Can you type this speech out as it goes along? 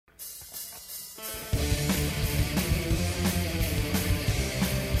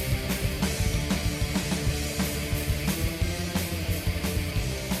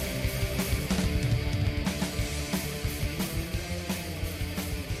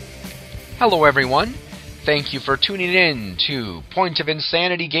Hello everyone, thank you for tuning in to Point of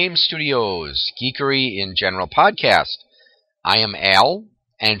Insanity Game Studios, Geekery in General podcast. I am Al,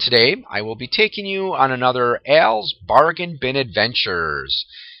 and today I will be taking you on another Al's Bargain Bin Adventures.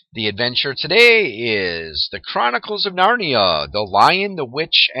 The adventure today is The Chronicles of Narnia, The Lion, the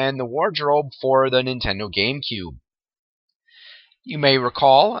Witch, and the Wardrobe for the Nintendo GameCube. You may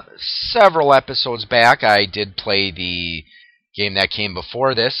recall, several episodes back I did play the game that came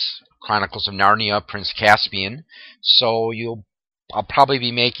before this, Chronicles of Narnia, Prince Caspian, so I'll probably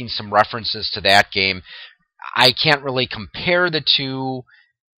be making some references to that game. I can't really compare the two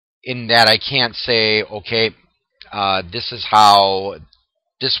in that I can't say, okay, this is how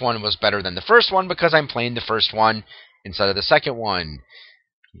this one was better than the first one because I'm playing the first one instead of the second one.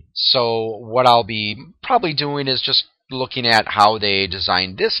 So what I'll be probably doing is just looking at how they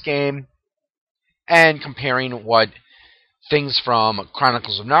designed this game and comparing what things from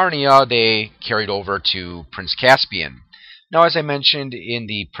Chronicles of Narnia they carried over to Prince Caspian. Now, as I mentioned in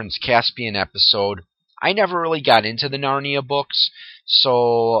the Prince Caspian episode, I never really got into the Narnia books,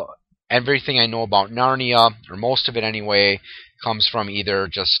 so everything I know about Narnia, or most of it anyway, comes from either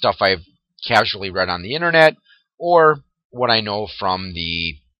just stuff I've casually read on the internet or what I know from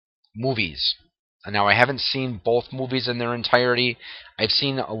the movies. Now, I haven't seen both movies in their entirety. I've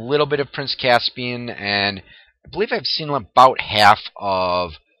seen a little bit of Prince Caspian, and I believe I've seen about half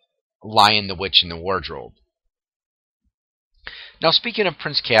of Lion, the Witch, and the Wardrobe. Now, speaking of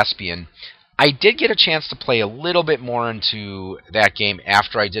Prince Caspian, I did get a chance to play a little bit more into that game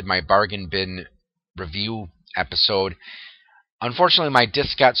after I did my Bargain Bin review episode. Unfortunately, my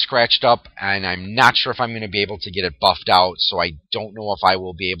disc got scratched up, and I'm not sure if I'm going to be able to get it buffed out, so I don't know if I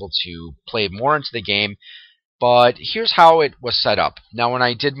will be able to play more into the game. But here's how it was set up. Now, when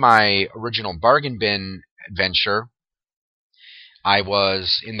I did my original Bargain Bin adventure, I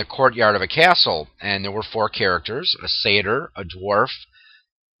was in the courtyard of a castle, and there were 4 characters, a satyr, a dwarf,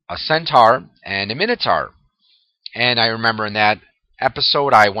 a centaur, and a minotaur. And I remember in that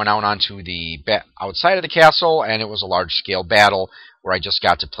episode, I went out onto the outside of the castle, and it was a large-scale battle where I just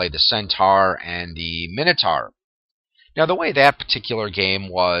got to play the centaur and the minotaur. Now, the way that particular game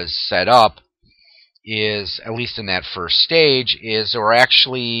was set up is, at least in that first stage, is there were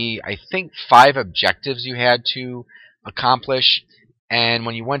actually, I think, 5 objectives you had to accomplish, and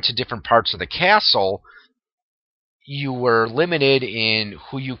when you went to different parts of the castle, you were limited in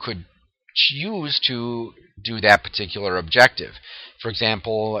who you could choose to do that particular objective. For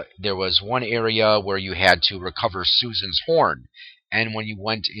example, there was one area where you had to recover Susan's horn, and when you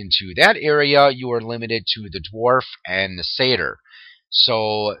went into that area, you were limited to the dwarf and the satyr.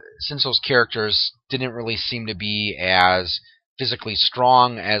 So, since those characters didn't really seem to be as physically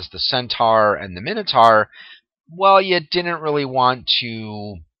strong as the centaur and the minotaur, well, you didn't really want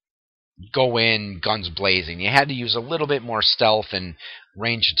to go in guns blazing. You had to use a little bit more stealth and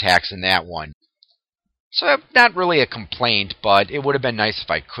range attacks in that one. So, not really a complaint, but it would have been nice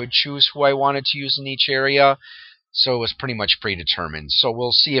if I could choose who I wanted to use in each area. So it was pretty much predetermined. So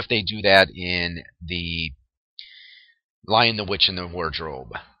we'll see if they do that in the Lion, the Witch, and the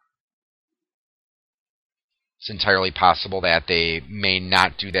Wardrobe. It's entirely possible that they may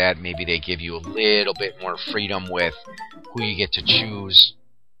not do that. Maybe they give you a little bit more freedom with who you get to choose.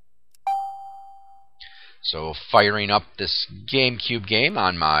 So firing up this GameCube game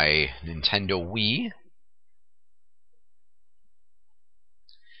on my Nintendo Wii.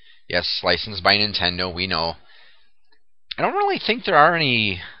 Yes, licensed by Nintendo, we know. I don't really think there are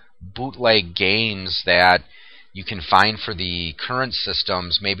any bootleg games that you can find for the current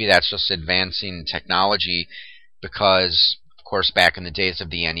systems. Maybe that's just advancing technology because, of course, back in the days of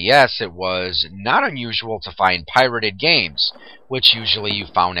the NES, it was not unusual to find pirated games, which usually you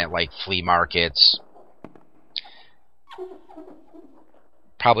found at like flea markets.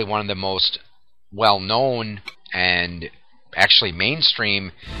 Probably one of the most well-known and actually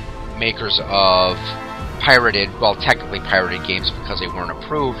mainstream makers of technically pirated games because they weren't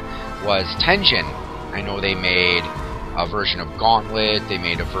approved, was Tengen. I know they made a version of Gauntlet, they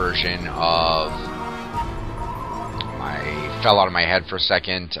made a version of, I fell out of my head for a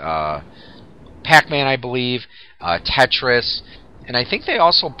second, Pac-Man, I believe, Tetris, and I think they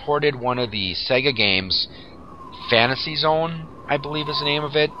also ported one of the Sega games, Fantasy Zone, I believe is the name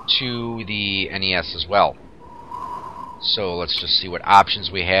of it, to the NES as well. So let's just see what options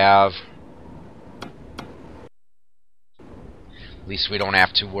we have. At least we don't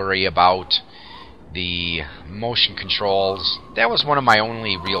have to worry about the motion controls. That was one of my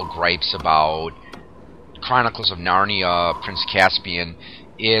only real gripes about Chronicles of Narnia, Prince Caspian,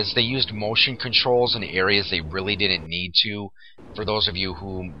 is they used motion controls in areas they really didn't need to. For those of you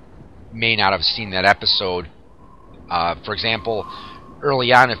who may not have seen that episode, for example,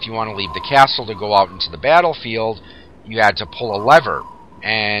 early on, if you want to leave the castle to go out into the battlefield, you had to pull a lever.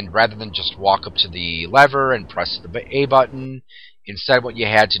 And rather than just walk up to the lever and press the A button, instead what you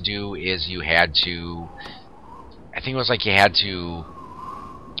had to do is you had to, I think it was like you had to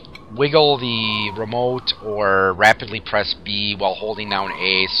wiggle the remote or rapidly press B while holding down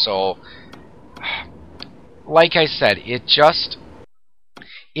A. So, like I said,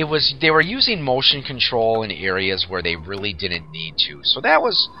 they were using motion control in areas where they really didn't need to. So that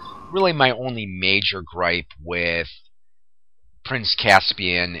was really my only major gripe with Prince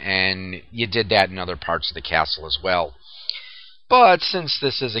Caspian, and you did that in other parts of the castle as well. But since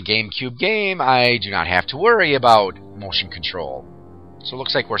this is a GameCube game, I do not have to worry about motion control. So it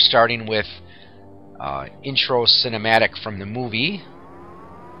looks like we're starting with intro cinematic from the movie.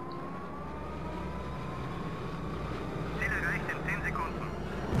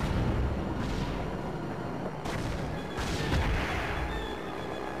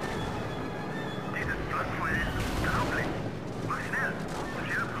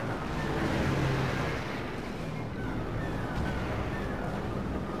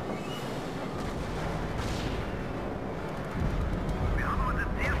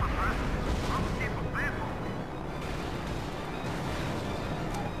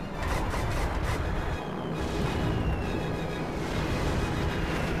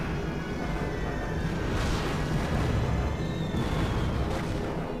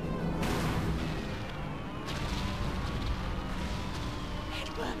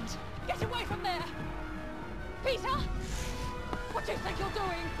 Get away from there! Peter! What do you think you're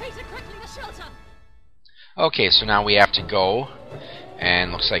doing? Peter, quickly, the shelter! Okay, so now we have to go,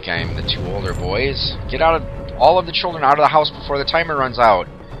 and looks like I'm the two older boys. Get out of all of the children out of the house before the timer runs out.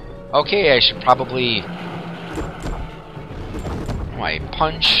 Okay, I should probably... I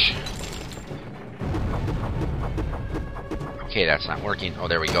punch. Okay, that's not working. Oh,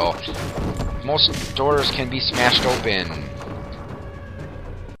 there we go. Most doors can be smashed open.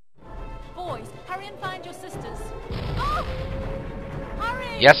 Boys, hurry and find your sisters. Oh!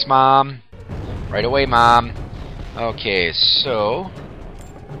 Hurry! Yes, Mom. Right away, Mom. Okay, so...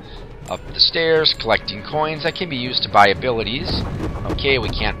 up the stairs, collecting coins that can be used to buy abilities. Okay, we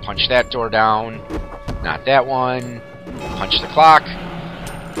can't punch that door down. Not that one. Punch the clock.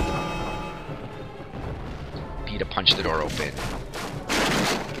 P to punch the door open.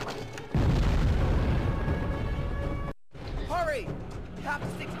 Hurry! We have to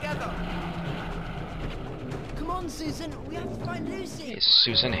stick together. Come on, Susan. We have to find Lucy. Okay,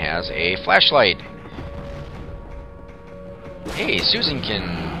 Susan has a flashlight. Hey, Susan can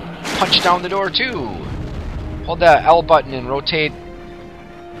punch down the door too. Hold the L button and rotate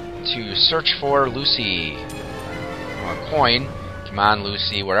to search for Lucy. A coin. Come on,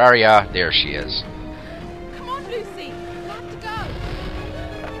 Lucy. Where are ya? There she is. Come on, Lucy! You have to go!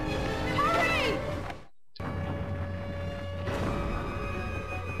 Hurry!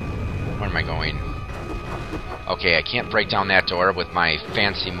 Where am I going? Okay, I can't break down that door with my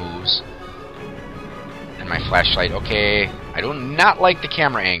fancy moves. And my flashlight. Okay, I do not like the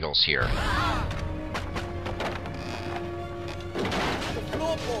camera angles here. The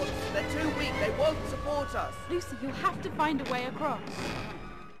floorboards, they're too weak. They won't support us. Lucy, you'll have to find a way across.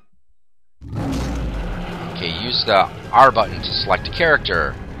 Okay, use the R button to select a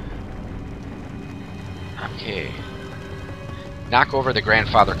character. Okay. Knock over the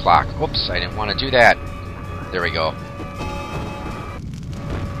grandfather clock. Whoops, I didn't want to do that. There we go.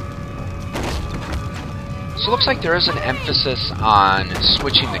 So it looks like there is an emphasis on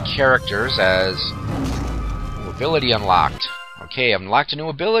switching the characters as... Ooh, ability unlocked. Okay, I've unlocked a new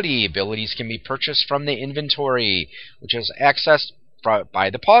ability. Abilities can be purchased from the inventory, which is accessed by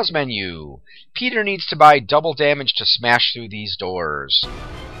the pause menu. Peter needs to buy double damage to smash through these doors.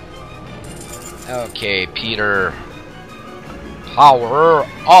 Okay, Peter. Power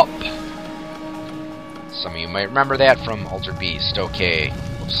up! Some of you might remember that from Altered Beast. Okay.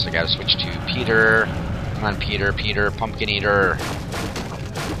 Oops, I gotta switch to Peter. Come on, Peter. Peter, Pumpkin Eater.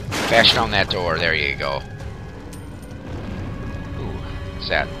 Bash down that door. There you go. Ooh, what's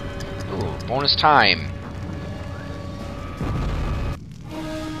that? Ooh, bonus time.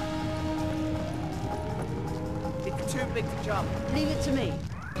 It's too big to jump. Leave it to me.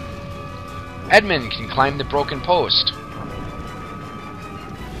 Edmund can climb the broken post.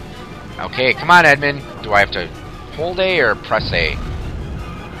 Okay, come on, Edmund. Do I have to hold A or press A?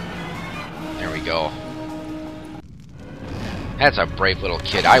 There we go. That's a brave little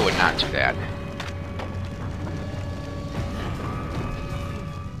kid. I would not do that.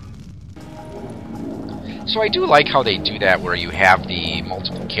 So I do like how they do that, where you have the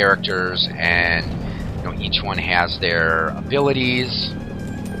multiple characters and each one has their abilities,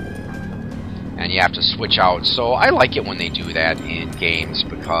 and you have to switch out. So I like it when they do that in games,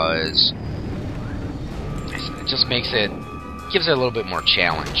 because it just gives it a little bit more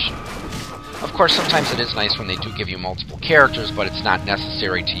challenge. Of course, sometimes it is nice when they do give you multiple characters, but it's not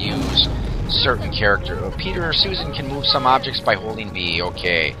necessary to use certain character. Peter or Susan can move some objects by holding B.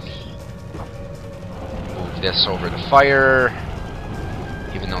 Okay. Move this over the fire.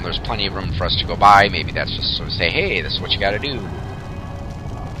 Even though there's plenty of room for us to go by, maybe that's just sort of say, hey, this is what you gotta do.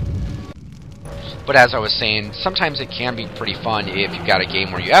 But as I was saying, sometimes it can be pretty fun if you've got a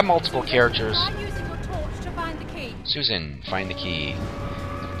game where you have multiple characters. Susan, find the key.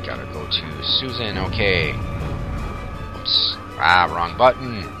 Gotta go to Susan, okay. Oops. Wrong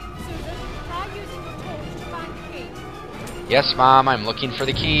button. Yes, Mom, I'm looking for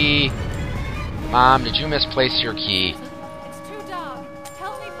the key. Mom, did you misplace your key? It's too dark.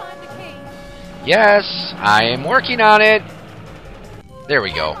 Help me find the key. Yes, I am working on it. There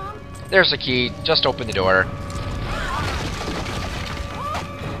we go. There's the key. Just open the door.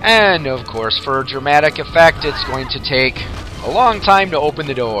 And, of course, for dramatic effect, it's going to take a long time to open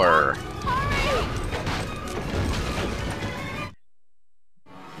the door.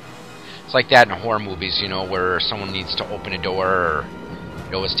 It's like that in horror movies, where someone needs to open a door, or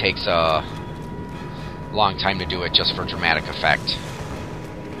it always takes a long time to do it just for dramatic effect.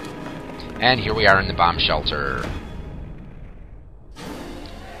 And here we are in the bomb shelter.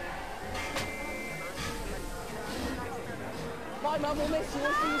 My mum will miss you.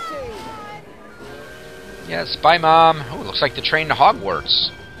 We'll see you soon. Yes, bye, Mom. Oh, looks like the train to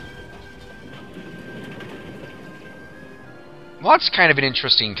Hogwarts. Well, that's kind of an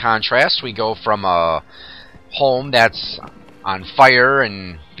interesting contrast. We go from a home that's on fire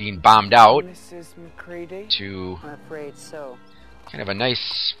and being bombed out Mrs. McCready? to I'm afraid so. kind of a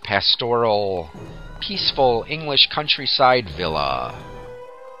nice, pastoral, peaceful English countryside villa.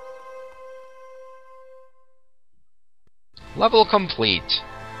 Level complete.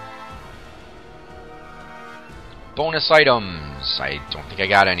 Bonus items. I don't think I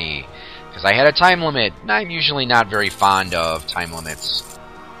got any, because I had a time limit, and I'm usually not very fond of time limits.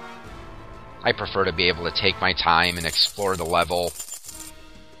 I prefer to be able to take my time and explore the level.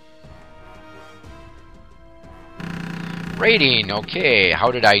 Rating, okay,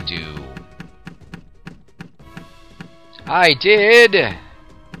 how did I do? I did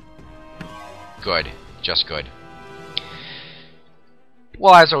good, just good.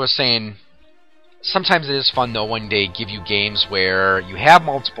 Well, as I was saying, sometimes it is fun, though, when they give you games where you have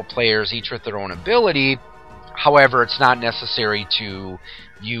multiple players, each with their own ability. However, it's not necessary to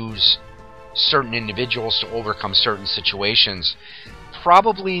use certain individuals to overcome certain situations.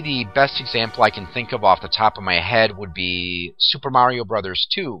 Probably the best example I can think of off the top of my head would be Super Mario Bros.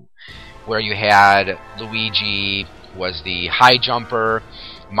 2, where you had Luigi was the high jumper,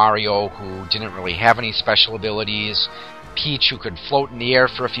 Mario, who didn't really have any special abilities, Peach, who could float in the air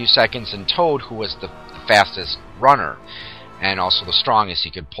for a few seconds, and Toad, who was the fastest runner, and also the strongest.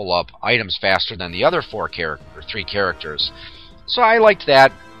 He could pull up items faster than the other three characters. So I liked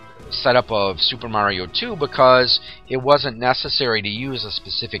that setup of Super Mario 2 because it wasn't necessary to use a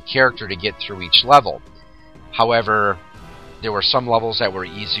specific character to get through each level. However, there were some levels that were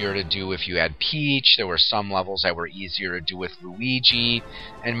easier to do if you had Peach, there were some levels that were easier to do with Luigi,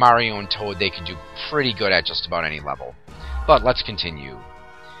 and Mario and Toad, they could do pretty good at just about any level. But let's continue.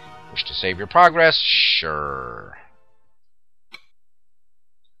 Wish to save your progress? Sure.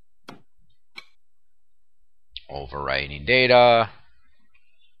 Overwriting data.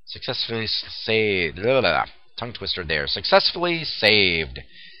 Successfully saved. Tongue twister there. Successfully saved.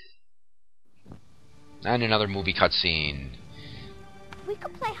 And another movie cutscene. We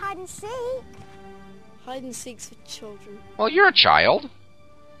could play hide and seek. Hide and seek's for children. Well, you're a child.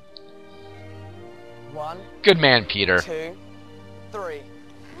 1, Good man, Peter. 2, 3,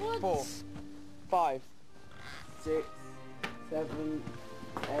 4, 5, 6, 7,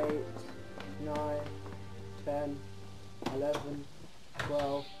 8, 9, 10, 11,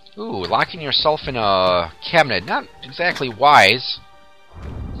 12. Ooh, locking yourself in a cabinet. Not exactly wise.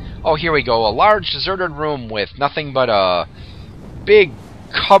 Oh, here we go. A large deserted room with nothing but a big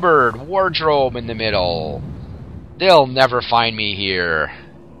cupboard wardrobe in the middle. They'll never find me here.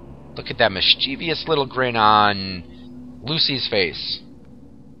 Look at that mischievous little grin on Lucy's face.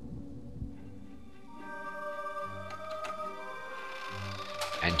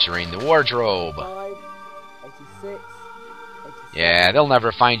 Entering the wardrobe. 5, 86, 87, Yeah, they'll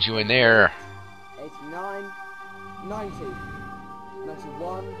never find you in there. 89, 90,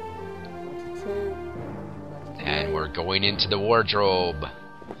 91, 92, And we're going into the wardrobe.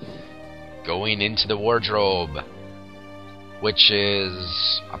 Going into the wardrobe. Which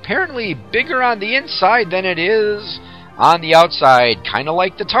is apparently bigger on the inside than it is on the outside. Kind of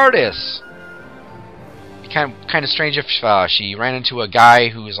like the TARDIS. Kind of strange if she ran into a guy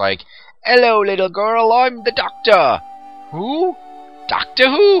who's like, "Hello, little girl, I'm the Doctor." Who? Doctor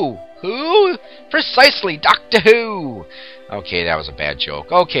Who? Who? Precisely, Doctor Who! Okay, that was a bad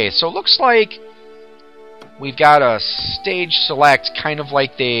joke. Okay, so looks like we've got a stage select, kind of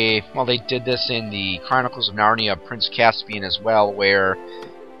like they did this in the Chronicles of Narnia, Prince Caspian as well, where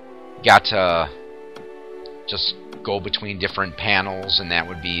you got to just go between different panels, and that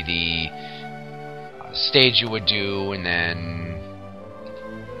would be the stage you would do, and then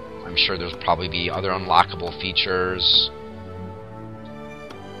I'm sure there's probably be other unlockable features.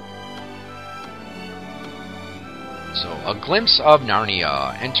 So, a glimpse of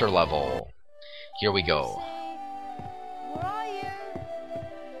Narnia, enter level. Here we go. Where are you?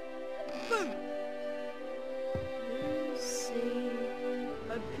 Boom! Lucy.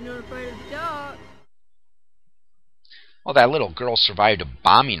 Hope you're not afraid of the dark. Well, that little girl survived a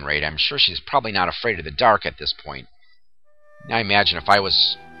bombing raid. I'm sure she's probably not afraid of the dark at this point. Now, I imagine if I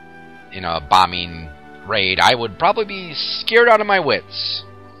was in a bombing raid, I would probably be scared out of my wits.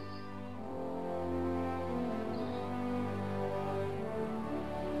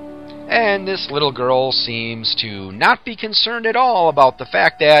 And this little girl seems to not be concerned at all about the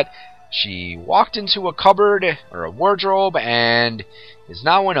fact that she walked into a cupboard or a wardrobe and is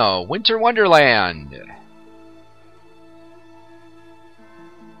now in a winter wonderland.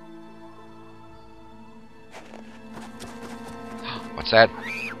 What's that?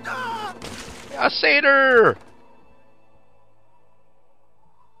 A satyr!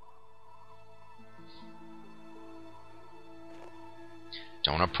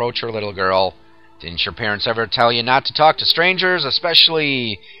 Don't approach her, little girl. Didn't your parents ever tell you not to talk to strangers,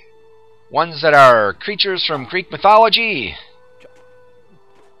 especially ones that are creatures from Greek mythology?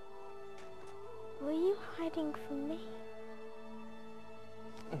 Were you hiding from me?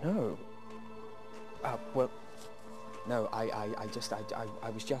 No. Well, no, I was just, I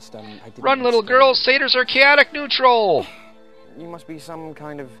didn't... Run, little girl! Satyrs are chaotic neutral! You must be some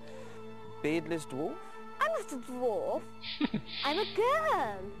kind of beardless dwarf? I'm not a dwarf. I'm a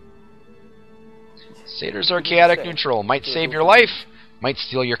girl. Satyrs are chaotic neutral. Might save your life, might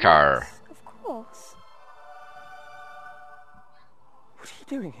steal your car. Of course. What are you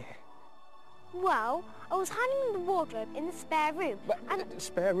doing here? Well, I was hiding in the wardrobe in the spare room. But, And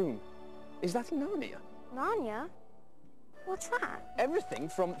spare room? Is that in Narnia? Narnia? What's that? Everything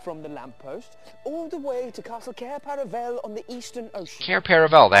from the lamppost all the way to Castle Cair Paravel on the Eastern Ocean. Cair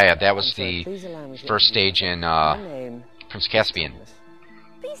Paravel, that was I'm sorry, the please allow me to first introduce stage in myself. My name Prince Caspian. is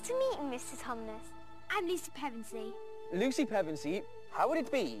Pleased to meet you, Mr. Tumnus. I'm Lucy Pevensey. Lucy Pevensey. How would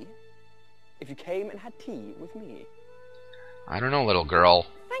it be if you came and had tea with me? I don't know, little girl.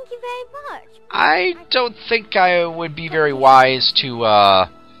 Thank you very much. I don't think I would be very wise to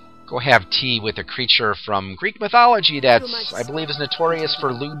go have tea with a creature from Greek mythology that's, I believe, is notorious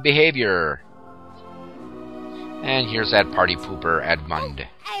for lewd behavior. And here's that party pooper, Edmund.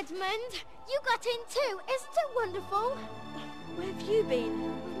 Oh, Edmund, you got in too. Isn't it wonderful? Where have you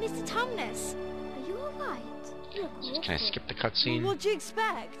been? Mr. Tumnus, are you alright? You look awful. Can I skip the Well, cutscene? what do you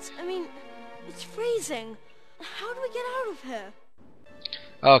expect? I mean, it's freezing. How do we get out of here?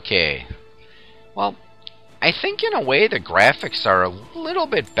 Okay. Well, I think in a way the graphics are a little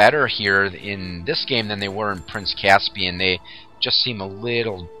bit better here in this game than they were in Prince Caspian. They just seem a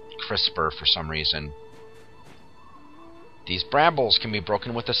little crisper for some reason. These brambles can be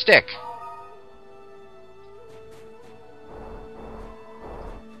broken with a stick.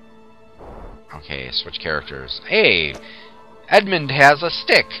 Okay, switch characters. Hey! Edmund has a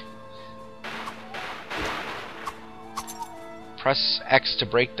stick! Press X to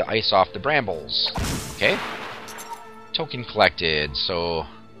break the ice off the brambles. Okay. Token collected, so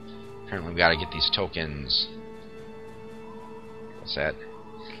apparently we gotta get these tokens. What's that?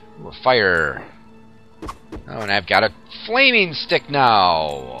 Ooh, a fire. Oh, and I've got a flaming stick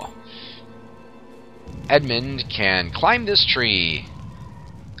now! Edmund can climb this tree.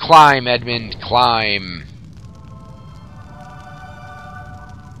 Climb, Edmund, climb!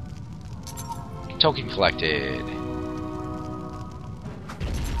 Token collected.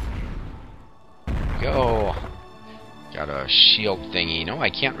 Go. Got a shield thingy. No,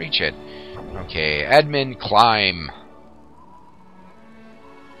 I can't reach it. Okay, Edmund, climb.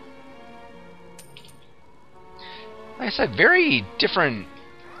 Like I said, very different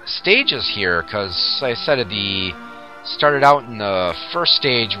stages here, because I said at the started out in the first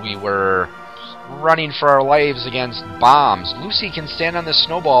stage we were running for our lives against bombs. Lucy can stand on the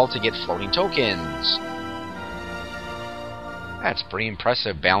snowball to get floating tokens. That's pretty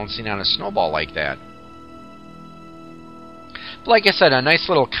impressive, balancing on a snowball like that. But like I said, a nice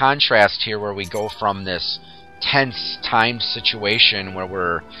little contrast here where we go from this tense timed situation where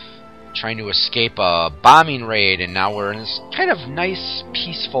we're trying to escape a bombing raid, and now we're in this kind of nice,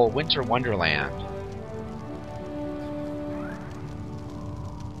 peaceful winter wonderland.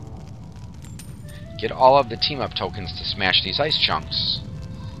 Get all of the team-up tokens to smash these ice chunks.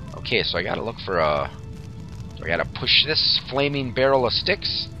 Okay, so I gotta look for a... Do I gotta push this flaming barrel of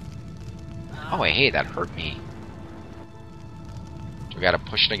sticks? Oh, hey, that hurt me. Do I gotta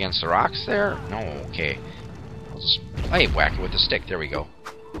push it against the rocks there? No, okay. I'll just whack it with the stick. There we go.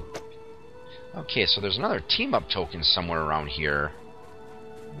 Okay, so there's another team-up token somewhere around here.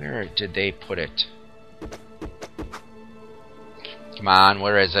 Where did they put it? Come on,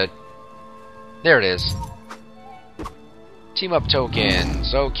 where is it? There it is. Team-up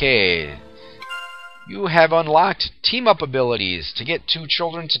tokens. Okay. You have unlocked team-up abilities. To get two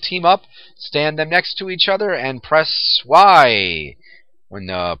children to team up, stand them next to each other and press Y when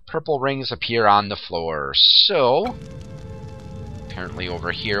the purple rings appear on the floor. So, apparently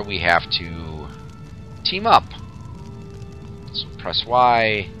over here we have to team up. So press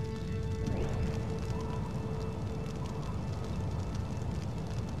Y.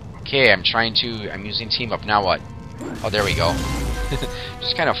 Okay, I'm using team up. Now what? Oh, there we go.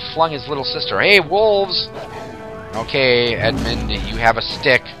 Just kind of flung his little sister. Hey, wolves! Okay, Edmund, you have a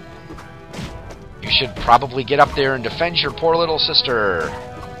stick. You should probably get up there and defend your poor little sister.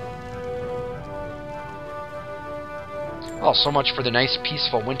 Oh, so much for the nice,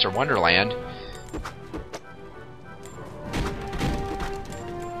 peaceful winter wonderland.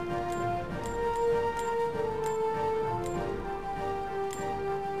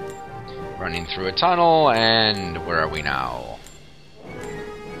 Running through a tunnel, and where are we now?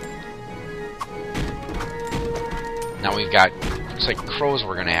 Now we've got, looks like crows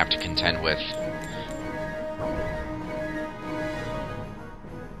we're going to have to contend with.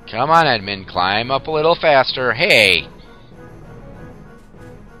 Come on, Edmund, climb up a little faster. Hey!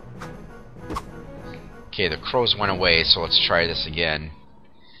 Okay, the crows went away, so let's try this again.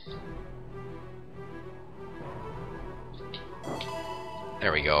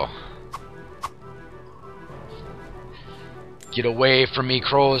 There we go. Get away from me,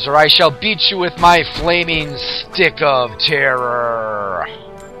 crows, or I shall beat you with my flaming stick of terror.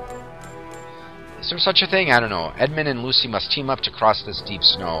 Is there such a thing? I don't know. Edmund and Lucy must team up to cross this deep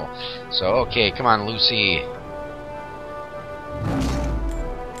snow. So, okay, come on, Lucy.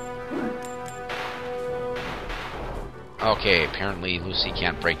 Okay, apparently Lucy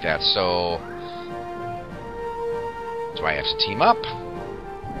can't break that, so... Do I have to team up?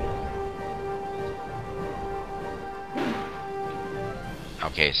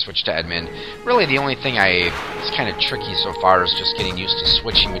 Okay, switch to Edmund. Really, the only thing is kind of tricky so far is just getting used to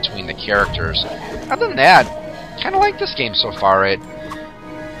switching between the characters. Other than that, kind of like this game so far. It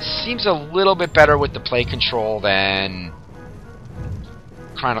seems a little bit better with the play control than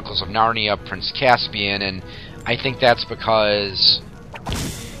Chronicles of Narnia, Prince Caspian, and I think that's because,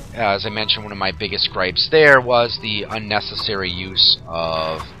 as I mentioned, one of my biggest gripes there was the unnecessary use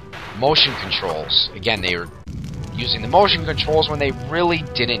of motion controls. Again, they were using the motion controls when they really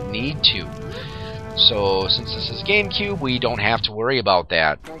didn't need to. So, since this is GameCube, we don't have to worry about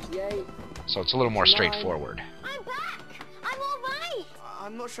that. So it's a little more straightforward. I'm back! I'm alright!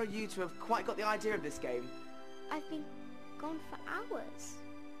 I'm not sure you two have quite got the idea of this game. I've been gone for hours.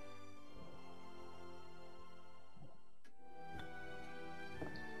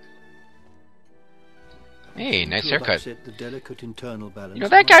 Hey, nice haircut. The delicate internal balance. You know,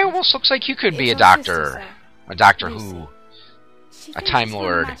 that guy almost looks like you could be a doctor. A Doctor Who. A Time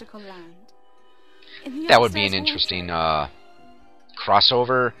Lord. That would be an interesting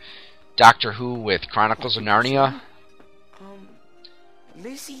crossover. Doctor Who with Chronicles of Narnia.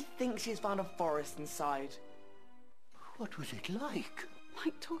 Lucy thinks she's found a forest inside. What was it like?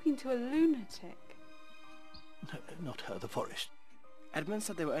 Like talking to a lunatic. No, not her, the forest. Edmund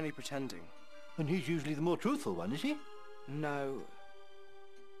said they were only pretending. And he's usually the more truthful one, is he? No.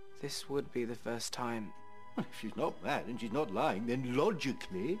 This would be the first time. Well, if she's not mad and she's not lying, then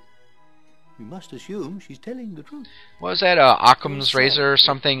logically, we must assume she's telling the truth. What was that, Occam's razor or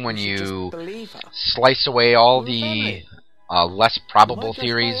something, when you slice away all the less probable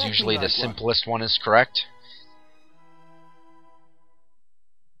theories, usually the simplest one is correct?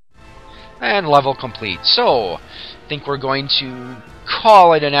 And level complete. So, I think we're going to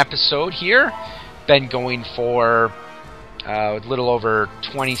call it an episode here. Been going for a little over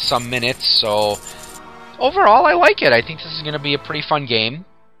 20-some minutes, so overall I like it. I think this is going to be a pretty fun game.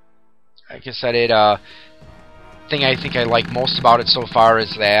 Like I said, thing I think I like most about it so far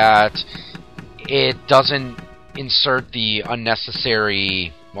is that it doesn't insert the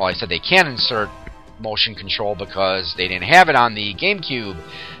unnecessary... Well, I said they can insert motion control because they didn't have it on the GameCube,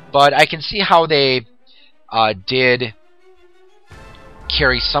 but I can see how they did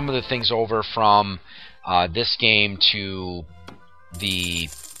carry some of the things over from this game to the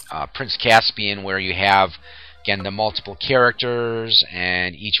Prince Caspian, where you have, again, the multiple characters,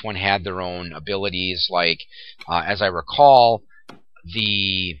 and each one had their own abilities. Like, as I recall,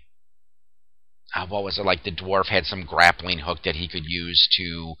 the... what was it? Like, the dwarf had some grappling hook that he could use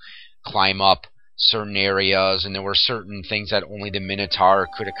to climb up certain areas, and there were certain things that only the Minotaur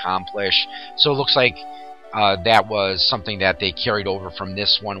could accomplish. So it looks like that was something that they carried over from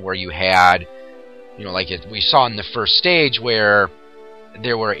this one, where you had, you know, like we saw in the first stage, where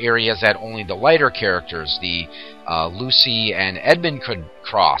there were areas that only the lighter characters, the Lucy and Edmund, could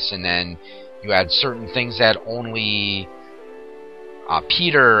cross, and then you had certain things that only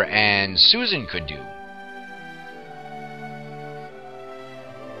Peter and Susan could do.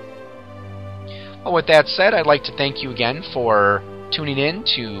 Well, with that said, I'd like to thank you again for tuning in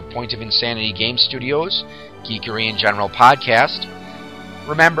to Point of Insanity Game Studios Geekery in General podcast.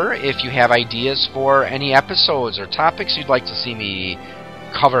 Remember, if you have ideas for any episodes or topics you'd like to see me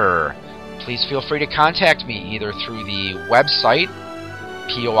cover, please feel free to contact me either through the website,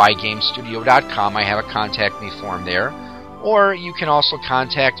 poigamestudio.com. I have a contact me form there. Or you can also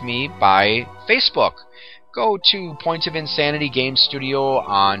contact me by Facebook. Go to Point of Insanity Game Studio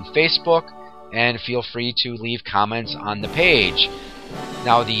on Facebook, and feel free to leave comments on the page.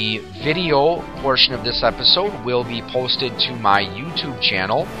 Now, the video portion of this episode will be posted to my YouTube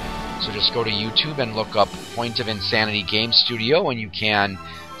channel. So just go to YouTube and look up Point of Insanity Game Studio, and you can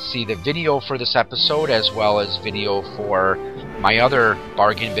see the video for this episode, as well as video for my other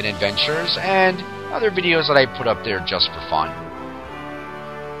bargain bin adventures and other videos that I put up there just for fun.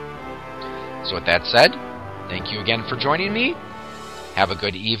 So with that said, thank you again for joining me. Have a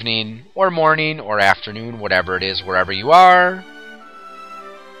good evening, or morning, or afternoon, whatever it is, wherever you are,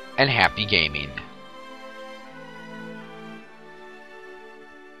 and happy gaming.